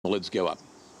Let's go up.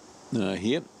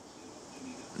 Here.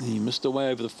 He missed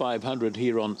away over the 500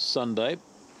 here on Sunday.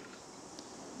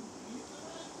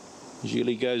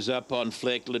 Gilly goes up on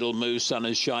fleck. Little Moo, sun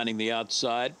is shining the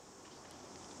outside.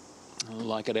 I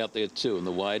like it out there too in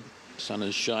the wide. Sun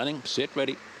is shining. Set,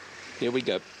 ready. Here we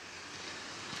go.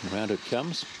 Around it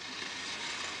comes.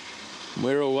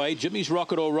 We're away. Jimmy's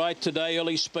Rocket all right today.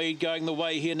 Early speed going the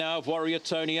way here now of Warrior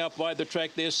Tony up wide the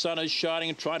track there. Sun is shining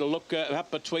and trying to look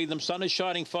up between them. Sun is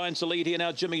shining finds the lead here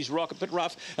now. Jimmy's Rocket, bit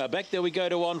rough. Back there we go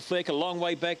to On Fleck. A long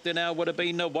way back there now would have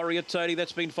been Warrior Tony.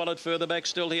 That's been followed further back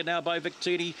still here now by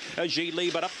Victini G.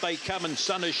 Lee. But up they come and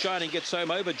Sun is shining gets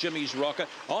home over Jimmy's Rocket.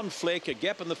 On Fleck, a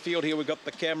gap in the field here. We've got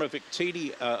the camera.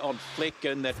 Victini on Fleck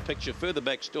in that picture. Further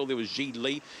back still there was G.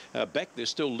 Lee. Back there's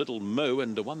still Little Moo,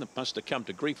 and the one that must have come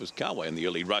to grief was Carway in the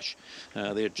early rush.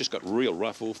 They just got real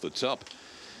rough off the top.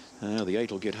 The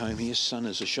 8 will get home here. Sun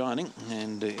is shining,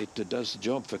 and it does the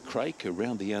job for Craig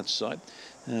around the outside.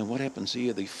 What happens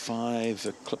here? The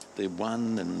 5 clipped their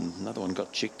 1, and another one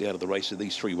got checked out of the race. So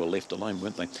these 3 were left alone,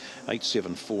 weren't they? 8,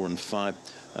 7, 4 and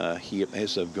 5 here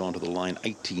as they've gone to the line.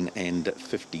 18 and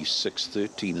 56,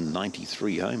 13 and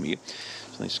 93 home here.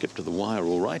 So they skipped to the wire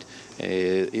all right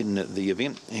in the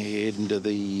event. And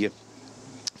the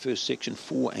first section,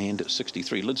 4 and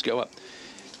 63. Let's go up.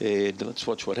 Let's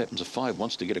watch what happens. A 5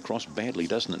 wants to get across badly,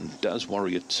 doesn't it? And does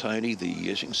Warrior Tony.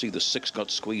 As you can see, the 6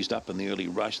 got squeezed up in the early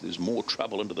rush. There's more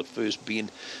trouble into the first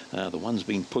bend. The 1's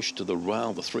been pushed to the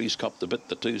rail. The 3's copped a bit.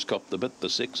 The 2's copped a bit. The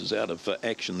 6 is out of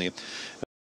action there.